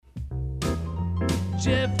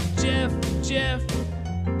Jeff, Jeff, Jeff.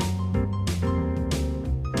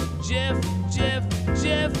 Jeff, Jeff,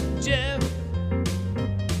 Jeff, Jeff.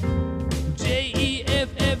 Jeff,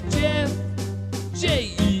 Jeff.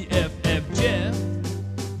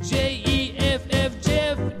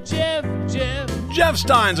 Jeff, Jeff. Jeff. Jeff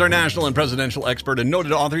Stein's our national and presidential expert and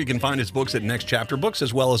noted author. You can find his books at Next Chapter Books,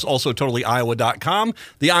 as well as also totallyiowa.com,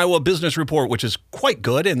 the Iowa Business Report, which is quite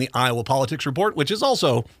good, and the Iowa Politics Report, which is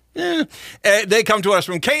also, they come to us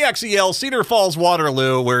from KXEL, Cedar Falls,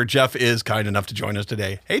 Waterloo, where Jeff is kind enough to join us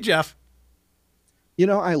today. Hey, Jeff. You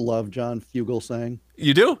know, I love John Fugelsang.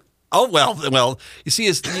 You do? Oh, well, you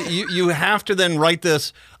see, you have to then write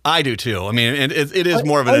this. I do, too. I mean, it is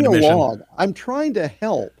more of an admission. I'm trying to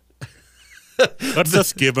help. Let's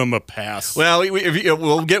just give him a pass. Well,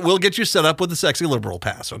 we'll get you set up with the sexy liberal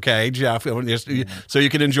pass, okay, Jeff? So you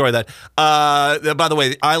can enjoy that. By the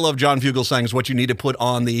way, I love John Fugelsang is what you need to put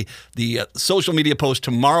on the social media post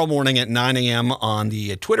tomorrow morning at 9 a.m. on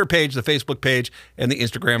the Twitter page, the Facebook page, and the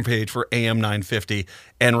Instagram page for AM 950.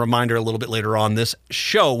 And reminder, a little bit later on this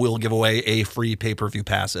show, we'll give away a free pay-per-view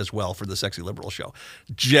pass as well for the sexy liberal show.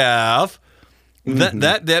 Jeff,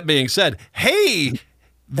 that being said, hey.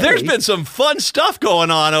 There's been some fun stuff going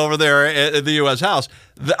on over there at the U.S. House.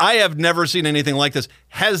 I have never seen anything like this.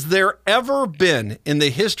 Has there ever been in the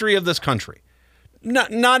history of this country,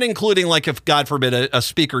 not including like if, God forbid, a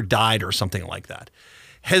speaker died or something like that,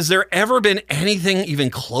 has there ever been anything even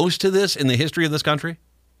close to this in the history of this country?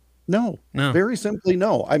 No. Very simply,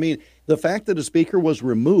 no. I mean, the fact that a speaker was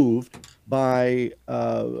removed by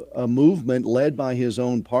a movement led by his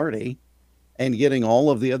own party and getting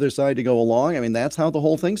all of the other side to go along. I mean, that's how the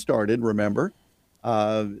whole thing started, remember?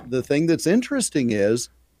 The thing that's interesting is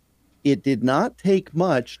it did not take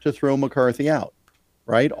much to throw McCarthy out,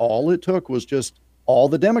 right? All it took was just all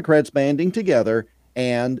the Democrats banding together,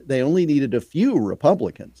 and they only needed a few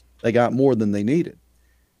Republicans. They got more than they needed.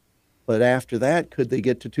 But after that, could they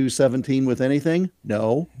get to 217 with anything?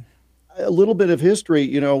 No. A little bit of history,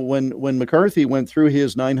 you know, when McCarthy went through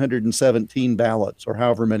his 917 ballots, or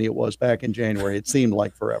however many it was back in January, it seemed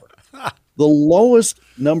like forever. The lowest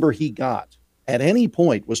number he got at any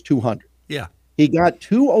point was 200. Yeah. He got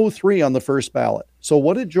 203 on the first ballot. So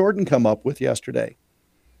what did Jordan come up with yesterday?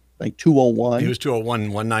 Like 201? He was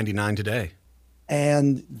 201, 199 today.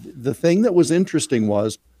 And the thing that was interesting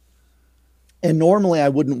was, and normally I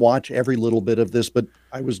wouldn't watch every little bit of this, but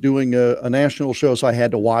I was doing a national show, so I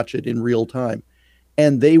had to watch it in real time.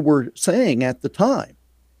 And they were saying at the time,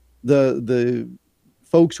 the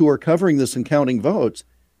folks who are covering this and counting votes,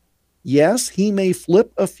 yes, he may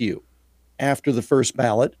flip a few after the first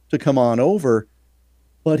ballot to come on over,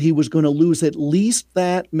 but he was going to lose at least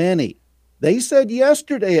that many. They said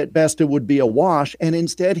yesterday at best it would be a wash, and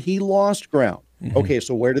instead he lost ground. Mm-hmm. Okay,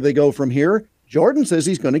 so where do they go from here? Jordan says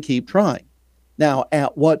he's going to keep trying. Now,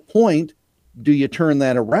 at what point do you turn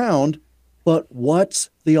that around? But what's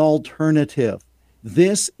the alternative?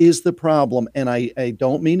 This is the problem. And I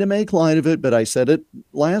don't mean to make light of it, but I said it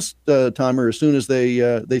last time, or as soon as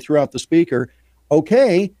they threw out the speaker.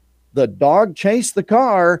 Okay, the dog chased the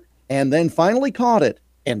car and then finally caught it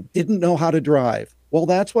and didn't know how to drive. Well,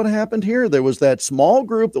 that's what happened here. There was that small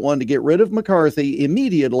group that wanted to get rid of McCarthy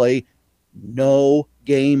immediately. No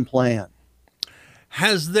game plan.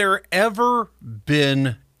 Has there ever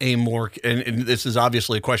been a more, and this is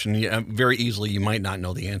obviously a question very easily you might not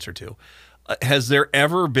know the answer to, has there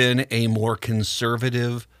ever been a more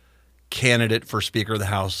conservative candidate for Speaker of the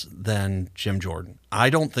House than Jim Jordan? I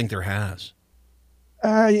don't think there has.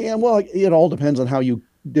 Yeah, well, it all depends on how you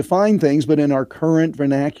define things, but in our current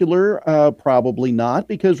vernacular, probably not,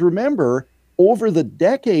 because remember, over the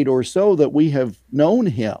decade or so that we have known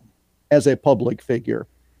him as a public figure,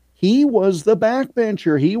 he was the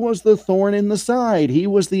backbencher. He was the thorn in the side. He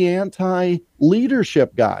was the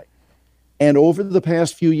anti-leadership guy. And over the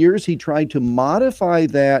past few years, he tried to modify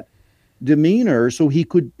that demeanor so he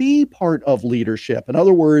could be part of leadership. In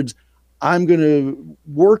other words, I'm going to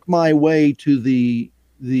work my way to the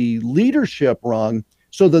leadership rung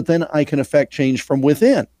so that then I can affect change from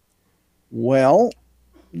within. Well,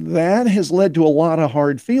 that has led to a lot of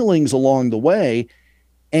hard feelings along the way.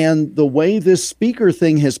 And the way this speaker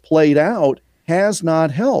thing has played out has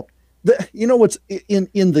not helped. You know what's in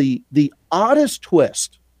the oddest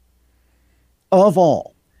twist of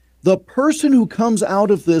all? The person who comes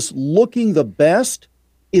out of this looking the best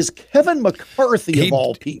is Kevin McCarthy, of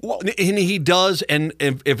all people. Well, and he does, and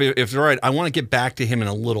if it's all right, I want to get back to him in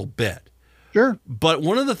a little bit. Sure. But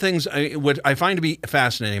one of the things what I find to be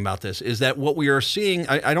fascinating about this is that what we are seeing,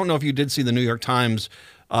 I don't know if you did see the New York Times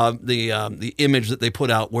the image that they put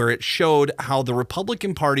out where it showed how the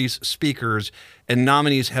Republican Party's speakers and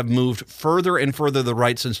nominees have moved further and further to the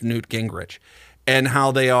right since Newt Gingrich, and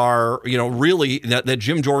how they are, really that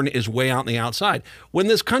Jim Jordan is way out on the outside. When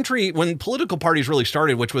political parties really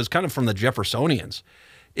started, which was kind of from the Jeffersonians,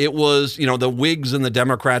 it was, the Whigs and the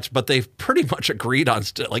Democrats, but they've pretty much agreed on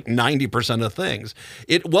like 90% of things.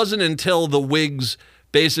 It wasn't until the Whigs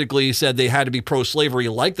basically said they had to be pro-slavery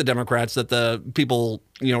like the Democrats that the people,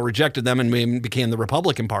 rejected them and became the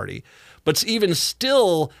Republican Party. But even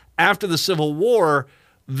still, after the Civil War,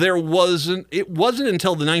 it wasn't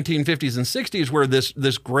until the 1950s and 60s where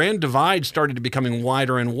this grand divide started becoming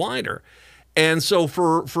wider and wider. And so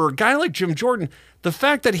for a guy like Jim Jordan, the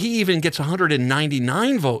fact that he even gets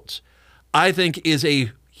 199 votes, I think is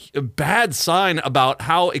a bad sign about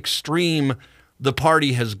how extreme the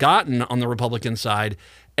party has gotten on the Republican side.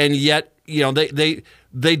 And yet,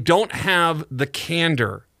 they don't have the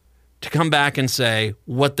candor to come back and say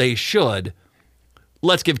what they should.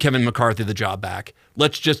 Let's give Kevin McCarthy the job back.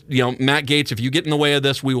 Let's just, Matt Gaetz, if you get in the way of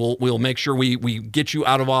this, we'll make sure we get you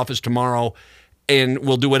out of office tomorrow, and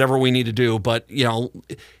we'll do whatever we need to do. But,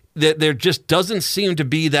 there just doesn't seem to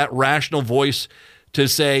be that rational voice to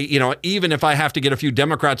say, even if I have to get a few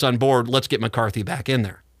Democrats on board, let's get McCarthy back in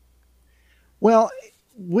there. Well,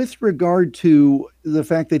 with regard to the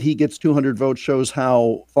fact that he gets 200 votes shows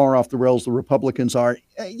how far off the rails the Republicans are.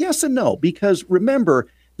 Yes and no, because remember,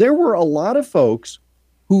 there were a lot of folks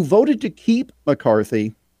who voted to keep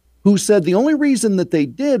McCarthy who said the only reason that they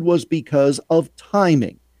did was because of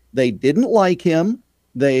timing. They didn't like him.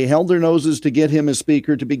 They held their noses to get him as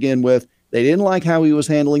speaker to begin with. They didn't like how he was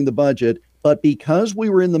handling the budget. But because we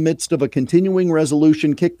were in the midst of a continuing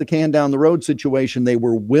resolution, kick the can down the road situation, they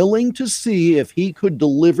were willing to see if he could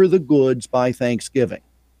deliver the goods by Thanksgiving.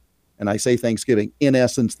 And I say Thanksgiving, in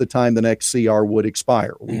essence, the time the next CR would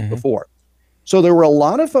expire a week before. So there were a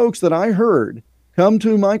lot of folks that I heard come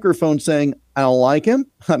to a microphone saying, I don't like him,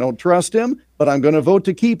 I don't trust him, but I'm going to vote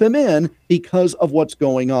to keep him in because of what's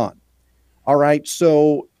going on. All right,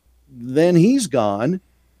 so then he's gone.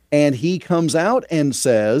 And he comes out and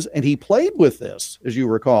says, and he played with this, as you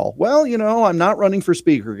recall, well, I'm not running for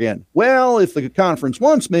speaker again. Well, if the conference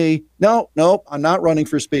wants me, no, I'm not running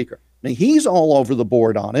for speaker. Now, he's all over the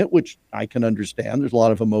board on it, which I can understand. There's a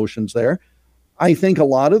lot of emotions there. I think a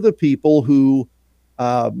lot of the people who,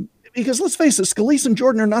 because let's face it, Scalise and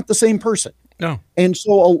Jordan are not the same person. No. And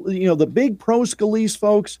so, the big pro-Scalise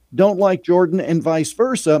folks don't like Jordan and vice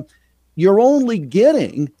versa. You're only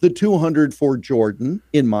getting the 200 for Jordan,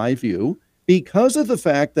 in my view, because of the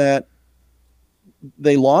fact that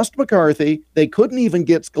they lost McCarthy. They couldn't even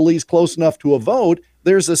get Scalise close enough to a vote.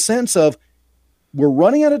 There's a sense of we're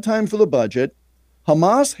running out of time for the budget.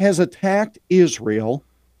 Hamas has attacked Israel,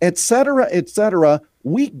 et cetera, et cetera.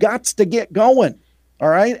 We got to get going. All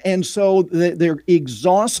right. And so they're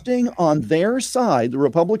exhausting on their side, the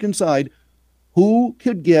Republican side, who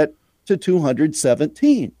could get to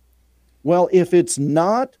 217. Well, if it's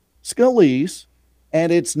not Scalise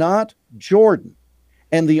and it's not Jordan,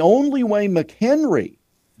 and the only way McHenry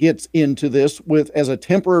gets into this as a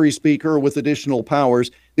temporary speaker with additional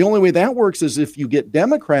powers, the only way that works is if you get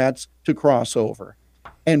Democrats to cross over.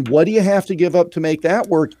 And what do you have to give up to make that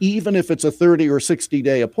work, even if it's a 30 or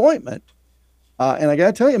 60-day appointment? And I got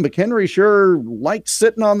to tell you, McHenry sure likes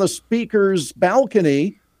sitting on the speaker's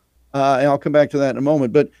balcony. And I'll come back to that in a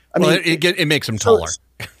moment. But I mean, it makes him taller.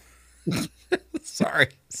 Sorry.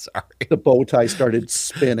 The bow tie started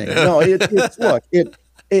spinning. No, it's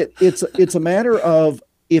a matter of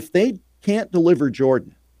if they can't deliver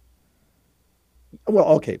Jordan. Well,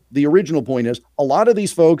 okay. The original point is a lot of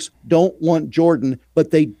these folks don't want Jordan, but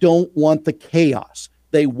they don't want the chaos.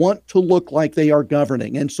 They want to look like they are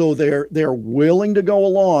governing. And so they're willing to go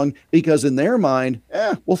along because in their mind,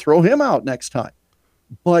 we'll throw him out next time.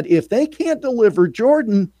 But if they can't deliver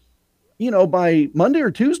Jordan, by Monday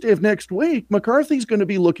or Tuesday of next week, McCarthy's going to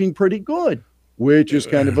be looking pretty good, which is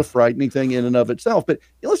kind of a frightening thing in and of itself. But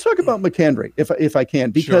let's talk about McHenry, if I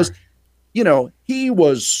can, because, he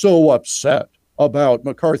was so upset about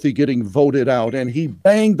McCarthy getting voted out, and he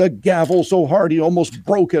banged the gavel so hard he almost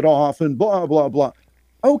broke it off and blah, blah, blah.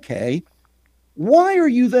 Okay. Why are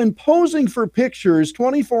you then posing for pictures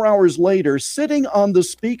 24 hours later, sitting on the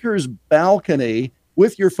speaker's balcony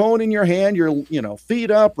with your phone in your hand, your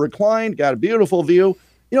feet up, reclined, got a beautiful view?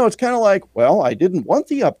 It's kind of like, well, I didn't want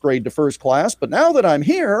the upgrade to first class, but now that I'm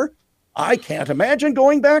here, I can't imagine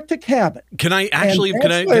going back to cabin. I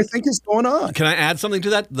think is going on. Can I add something to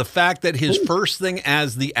that? The fact that his first thing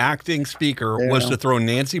as the acting speaker was to throw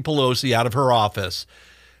Nancy Pelosi out of her office,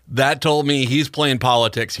 that told me he's playing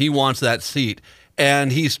politics. He wants that seat.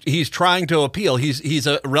 and he's trying to appeal. He's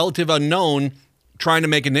a relative unknown trying to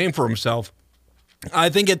make a name for himself. I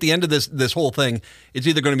think at the end of this whole thing, it's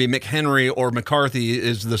either going to be McHenry or McCarthy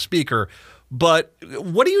is the speaker. But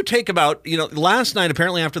what do you take about, last night,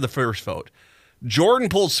 apparently after the first vote, Jordan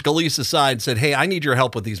pulled Scalise aside and said, hey, I need your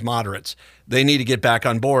help with these moderates. They need to get back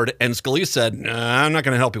on board. And Scalise said, nah, I'm not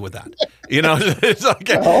going to help you with that. It's like,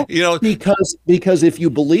 because if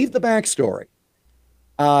you believe the backstory,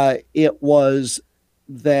 it was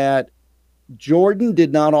that Jordan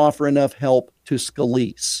did not offer enough help to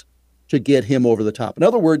Scalise to get him over the top. In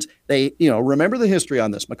other words, they, remember the history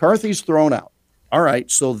on this. McCarthy's thrown out. All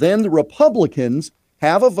right. So then the Republicans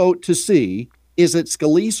have a vote to see, is it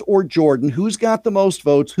Scalise or Jordan? Who's got the most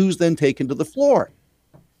votes? Who's then taken to the floor?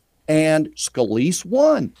 And Scalise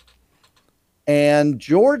won. And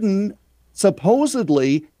Jordan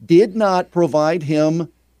supposedly did not provide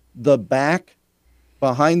him the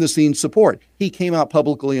behind the scenes support. He came out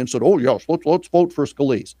publicly and said, oh, yes, let's vote for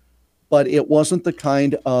Scalise. But it wasn't the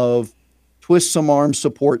kind of twist some arm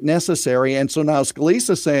support necessary. And so now Scalise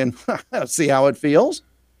is saying, see how it feels?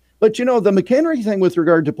 But, the McHenry thing with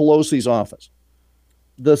regard to Pelosi's office,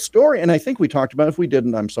 the story, and I think we talked about it. If we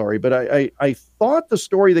didn't, I'm sorry, but I thought the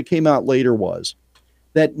story that came out later was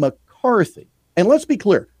that McCarthy, and let's be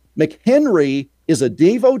clear, McHenry is a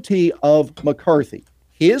devotee of McCarthy.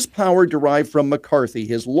 His power derived from McCarthy.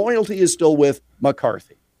 His loyalty is still with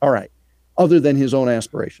McCarthy. All right, other than his own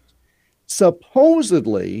aspirations.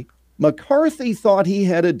 Supposedly, McCarthy thought he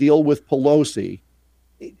had a deal with Pelosi.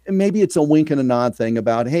 Maybe it's a wink and a nod thing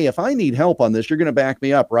about, hey, if I need help on this, you're going to back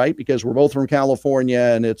me up, right? Because we're both from California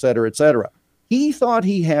and et cetera, et cetera. He thought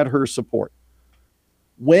he had her support.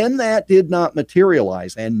 When that did not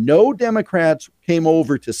materialize and no Democrats came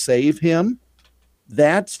over to save him,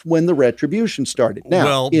 that's when the retribution started.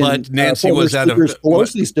 Now, but Nancy was out of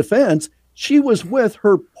Pelosi's defense. She was with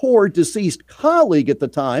her poor deceased colleague at the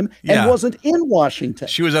time and wasn't in Washington.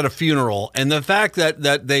 She was at a funeral. And the fact that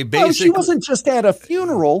they basically... she wasn't just at a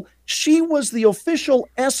funeral. She was the official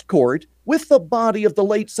escort with the body of the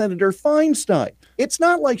late Senator Feinstein. It's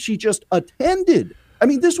not like she just attended. I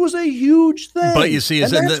mean, this was a huge thing. But you see,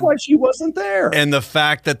 and that's why she wasn't there. And the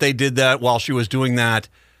fact that they did that while she was doing that,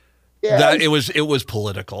 that it was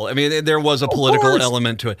political. I mean, there was a political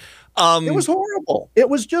element to it. It was horrible. It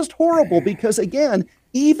was just horrible because, again,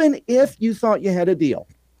 even if you thought you had a deal,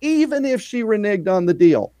 even if she reneged on the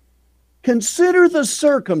deal, consider the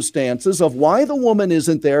circumstances of why the woman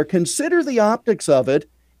isn't there. Consider the optics of it.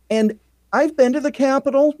 And I've been to the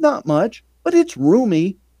Capitol, not much, but it's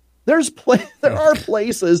roomy. There are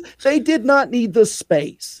places they did not need the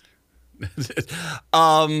space.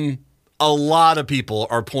 A lot of people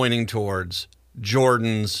are pointing towards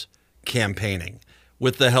Jordan's campaigning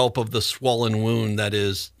with the help of the swollen wound that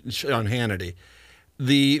is Sean Hannity.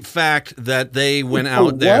 The fact that they went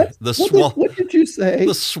out there, what did you say?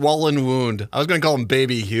 The swollen wound. I was going to call him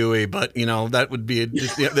Baby Huey, but that would be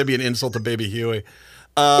that'd be an insult to Baby Huey.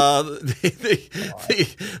 The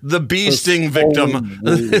bee sting victim.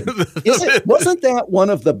 Wasn't that one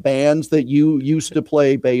of the bands that you used to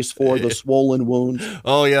play bass for, the Swollen Wound?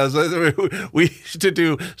 Oh, yeah. We used to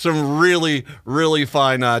do some really, really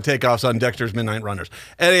fine takeoffs on Dexter's Midnight Runners.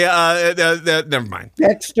 Never mind.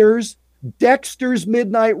 Dexter's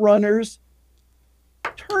Midnight Runners.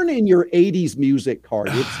 Turn in your 80s music card.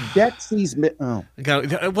 It's Dexy's.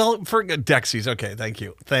 Well, for Dexy's. Okay.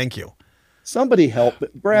 Thank you. Somebody help.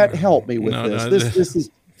 Brad, help me with this. This is...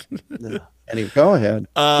 Anyway, go ahead.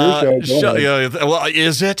 Your show. Go ahead. Well,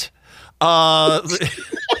 is it? I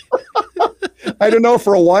don't know.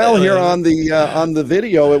 For a while here on the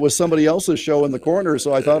video, it was somebody else's show in the corner,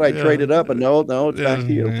 so I thought I'd trade it up, but no, it's back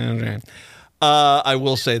to you. I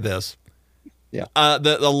will say this. Yeah. A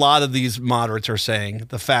lot of these moderates are saying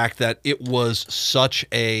the fact that it was such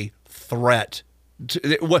a threat.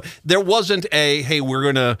 There wasn't a, hey, we're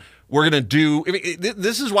gonna do. I mean,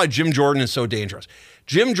 this is why Jim Jordan is so dangerous.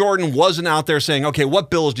 Jim Jordan wasn't out there saying, okay, what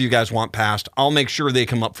bills do you guys want passed? I'll make sure they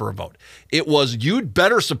come up for a vote. It was, you'd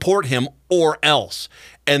better support him or else.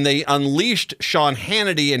 And they unleashed Sean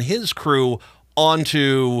Hannity and his crew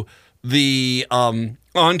onto these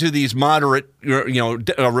moderate,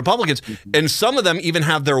 Republicans, and some of them even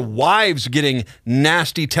have their wives getting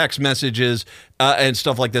nasty text messages and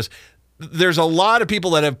stuff like this. There's a lot of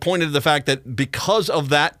people that have pointed to the fact that because of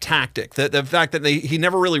that tactic, that the fact that he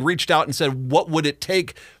never really reached out and said, what would it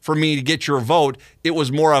take for me to get your vote? It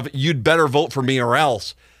was more of, you'd better vote for me or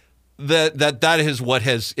else. That is what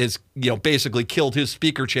has basically killed his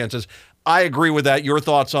speaker chances. I agree with that. Your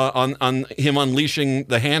thoughts on him unleashing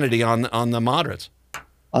the Hannity on the moderates?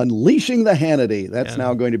 Unleashing the Hannity. That's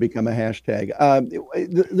now going to become a hashtag.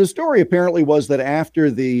 The story apparently was that after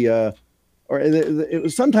it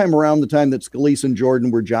was sometime around the time that Scalise and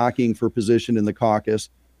Jordan were jockeying for position in the caucus,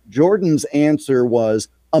 Jordan's answer was,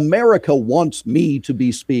 America wants me to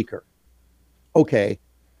be speaker. Okay.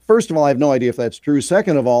 First of all, I have no idea if that's true.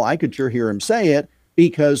 Second of all, I could sure hear him say it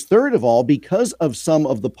because third of all, because of some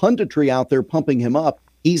of the punditry out there pumping him up,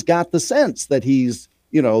 he's got the sense that he's,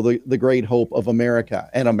 the great hope of America,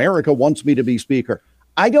 and America wants me to be speaker.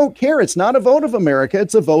 I don't care. It's not a vote of America.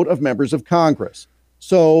 It's a vote of members of Congress.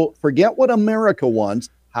 So forget what America wants.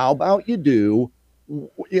 How about you do,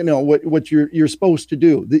 what you're supposed to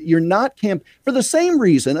do? You're not for the same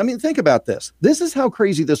reason. I mean, think about this. This is how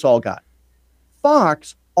crazy this all got.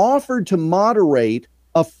 Fox offered to moderate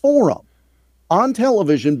a forum on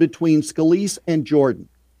television between Scalise and Jordan,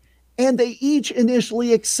 and they each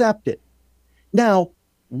initially accepted. Now,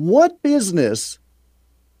 what business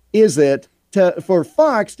is it for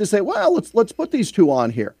Fox to say, well, let's put these two on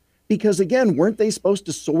here? Because again, weren't they supposed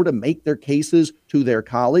to sort of make their cases to their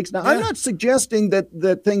colleagues? Now, yeah. I'm not suggesting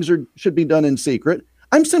that things should be done in secret.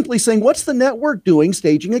 I'm simply saying, what's the network doing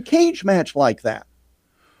staging a cage match like that?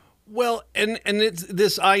 Well, and it's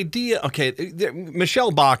this idea. Okay,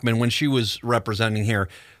 Michelle Bachmann, when she was representing here,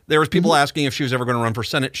 there was people asking if she was ever going to run for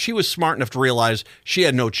Senate. She was smart enough to realize she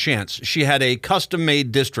had no chance. She had a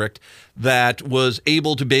custom-made district that was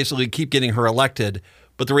able to basically keep getting her elected.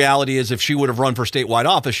 But the reality is, if she would have run for statewide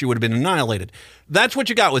office, she would have been annihilated. That's what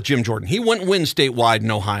you got with Jim Jordan. He wouldn't win statewide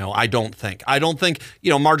in Ohio, I don't think. I don't think,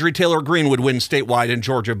 Marjorie Taylor Greene would win statewide in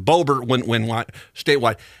Georgia. Boebert wouldn't win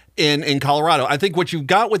statewide in Colorado. I think what you've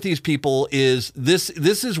got with these people is this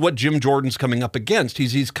is what Jim Jordan's coming up against.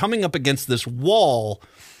 He's coming up against this wall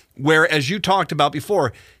where, as you talked about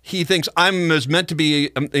before, he thinks I'm meant to be,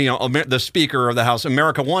 the Speaker of the House.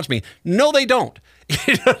 America wants me. No, they don't.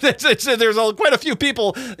 There's quite a few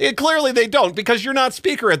people. Clearly, they don't, because you're not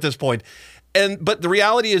Speaker at this point. But the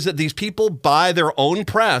reality is that these people buy their own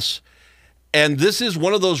press. And this is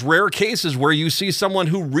one of those rare cases where you see someone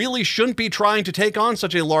who really shouldn't be trying to take on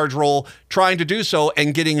such a large role, trying to do so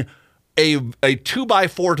and getting a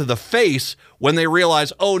 2x4 to the face when they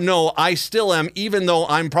realize, oh no, I still am, even though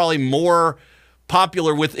I'm probably more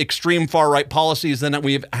popular with extreme far-right policies than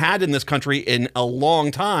we've had in this country in a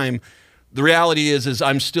long time. The reality is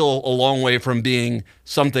I'm still a long way from being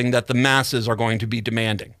something that the masses are going to be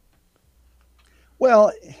demanding.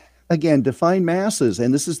 Well, again, define masses.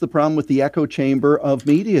 And this is the problem with the echo chamber of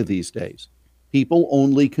media these days. People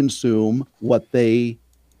only consume what they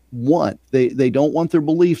want. They don't want their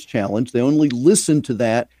beliefs challenged. They only listen to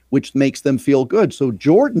that which makes them feel good. So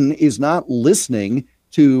Jordan is not listening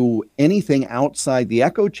to anything outside the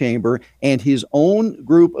echo chamber and his own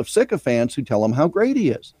group of sycophants who tell him how great he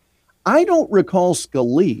is. I don't recall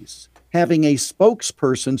Scalise having a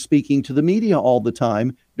spokesperson speaking to the media all the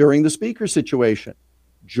time during the speaker situation.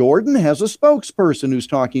 Jordan has a spokesperson who's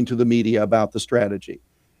talking to the media about the strategy.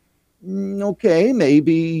 Okay,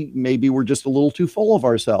 maybe we're just a little too full of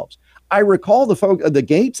ourselves. I recall the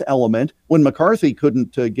Gates element when McCarthy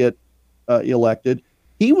couldn't get elected.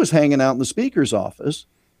 He was hanging out in the speaker's office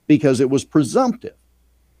because it was presumptive.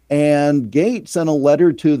 And Gates sent a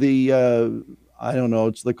letter to the I don't know,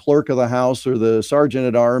 it's the clerk of the house or the sergeant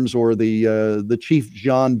at arms or the chief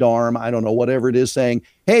gendarme, I don't know, whatever it is, saying,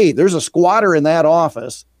 hey, there's a squatter in that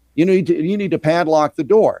office. You need to padlock the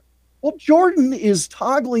door. Well, Jordan is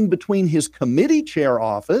toggling between his committee chair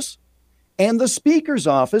office and the speaker's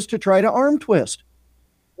office to try to arm twist.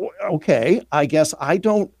 Okay, I guess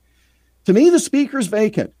to me, the speaker's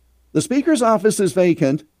vacant. The speaker's office is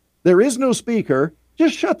vacant. There is no speaker.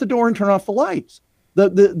 Just shut the door and turn off the lights.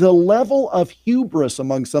 The level of hubris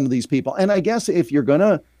among some of these people. And I guess if you're going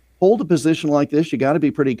to hold a position like this, you got to be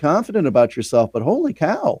pretty confident about yourself. But holy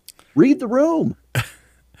cow, read the room.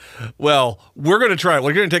 Well, we're going to try.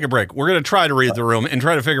 We're going to take a break. We're going to try to read the room and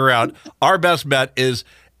try to figure out our best bet is,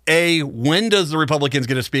 A, when does the Republicans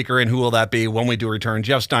get a speaker and who will that be when we do return?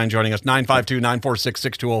 Jeff Stein joining us,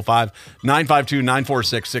 952-946-6205,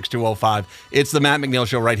 952-946-6205. It's the Matt McNeil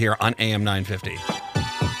Show right here on AM 950.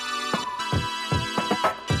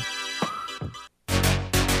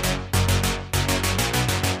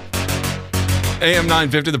 AM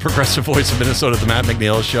 950, the progressive voice of Minnesota, the Matt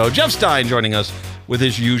McNeil Show. Jeff Stein joining us with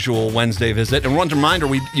his usual Wednesday visit. And one reminder,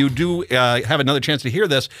 you do have another chance to hear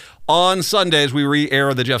this on Sundays. We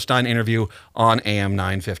re-air the Jeff Stein interview on AM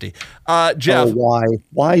 950. Jeff. Oh,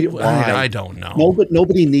 why? I don't know.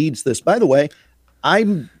 Nobody needs this. By the way,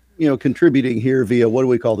 I'm contributing here via, what do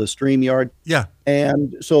we call this, StreamYard? Yeah.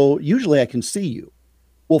 And so usually I can see you.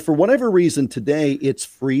 Well, for whatever reason today, it's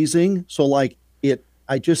freezing. So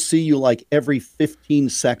I just see you like every 15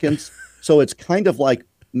 seconds. So it's kind of like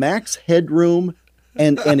max headroom,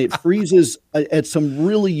 and it freezes at some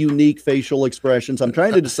really unique facial expressions. I'm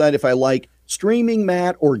trying to decide if I like streaming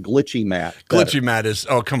Matt or glitchy Matt better. Glitchy Matt is,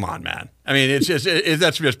 oh, come on, man. I mean, it's just,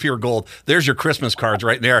 that's just pure gold. There's your Christmas cards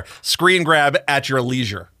right there. Screen grab at your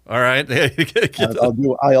leisure. All right.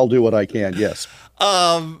 I'll do what I can. Yes.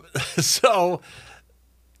 So,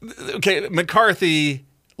 okay. McCarthy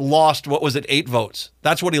lost, what was it? 8 votes.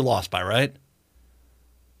 That's what he lost by, right?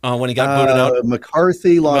 When he got voted out.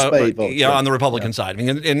 McCarthy lost by 8 votes. Yeah, on the Republican side. I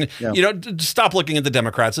mean, you know, stop looking at the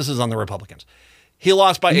Democrats. This is on the Republicans. He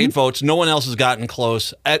lost by 8 votes. No one else has gotten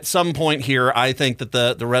close. At some point here, I think that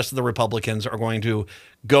the rest of the Republicans are going to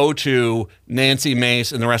go to Nancy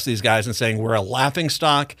Mace and the rest of these guys and saying, we're a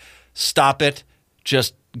laughingstock. Stop it.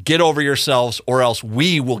 Just get over yourselves, or else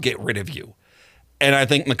we will get rid of you. And I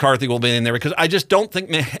think McCarthy will be in there because I just don't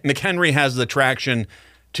think McHenry has the traction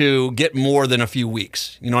to get more than a few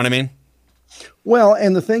weeks. You know what I mean? Well,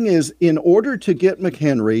 and the thing is, in order to get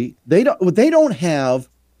McHenry, they don't have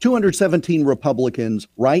 217 Republicans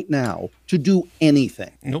right now to do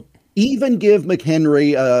anything. Nope. Even give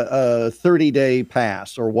McHenry a 30-day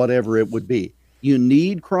pass or whatever it would be. You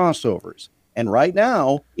need crossovers. And right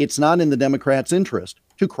now, it's not in the Democrats' interest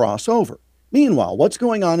to cross over. Meanwhile, what's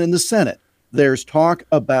going on in the Senate? There's talk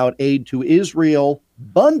about aid to Israel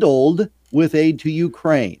bundled with aid to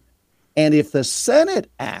Ukraine. And if the Senate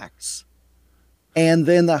acts and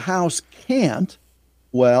then the House can't,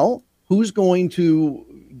 well, who's going to,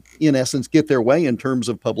 in essence, get their way in terms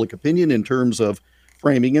of public opinion, in terms of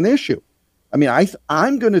framing an issue? I mean,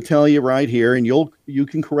 I'm going to tell you right here, and you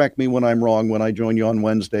can correct me when I'm wrong when I join you on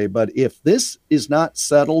Wednesday, but if this is not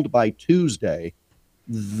settled by Tuesday,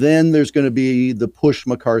 then there's going to be the push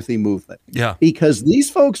McCarthy movement. Yeah. Because these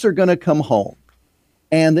folks are going to come home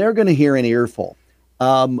and they're going to hear an earful.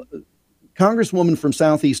 Congresswoman from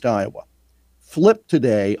Southeast Iowa flipped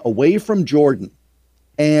today away from Jordan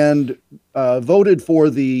and voted for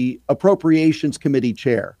the Appropriations Committee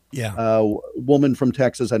chair. Yeah. Woman from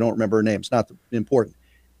Texas. I don't remember her name. It's not important.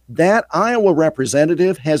 That Iowa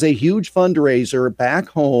representative has a huge fundraiser back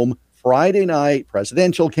home Friday night,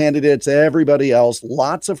 presidential candidates, everybody else,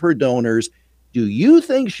 lots of her donors. Do you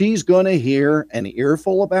think she's going to hear an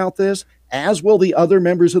earful about this, as will the other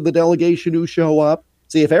members of the delegation who show up?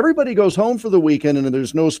 See, if everybody goes home for the weekend and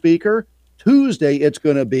there's no speaker, Tuesday it's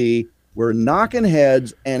going to be, we're knocking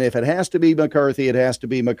heads, and if it has to be McCarthy, it has to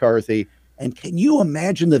be McCarthy. And can you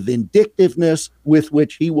imagine the vindictiveness with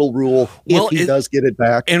which he will rule if he does get it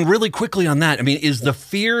back? And really quickly on that, I mean, is the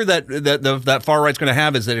fear that far right's going to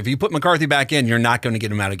have is that if you put McCarthy back in, you're not going to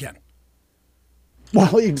get him out again?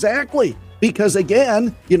 Well, exactly. Because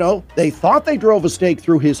again, you know, they thought they drove a stake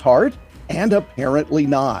through his heart, and apparently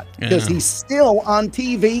not. Because he's still on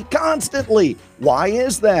TV constantly. Why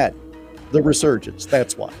is that? The resurgence.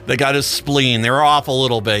 That's why. They got his spleen. They're off a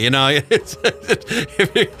little bit. You know, you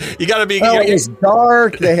got to be. Well, it was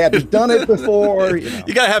dark. They hadn't done it before.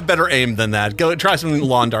 You got to have better aim than that. Go try some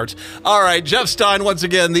lawn darts. All right, Jeff Stein once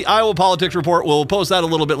again. The Iowa Politics Report. We'll post that a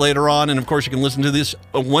little bit later on, and of course, you can listen to this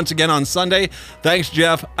once again on Sunday. Thanks,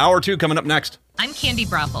 Jeff. Hour 2 coming up next. I'm Candy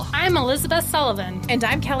Brothel. I'm Elizabeth Sullivan. And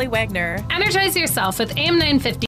I'm Kelly Wagner. Energize yourself with AM 950.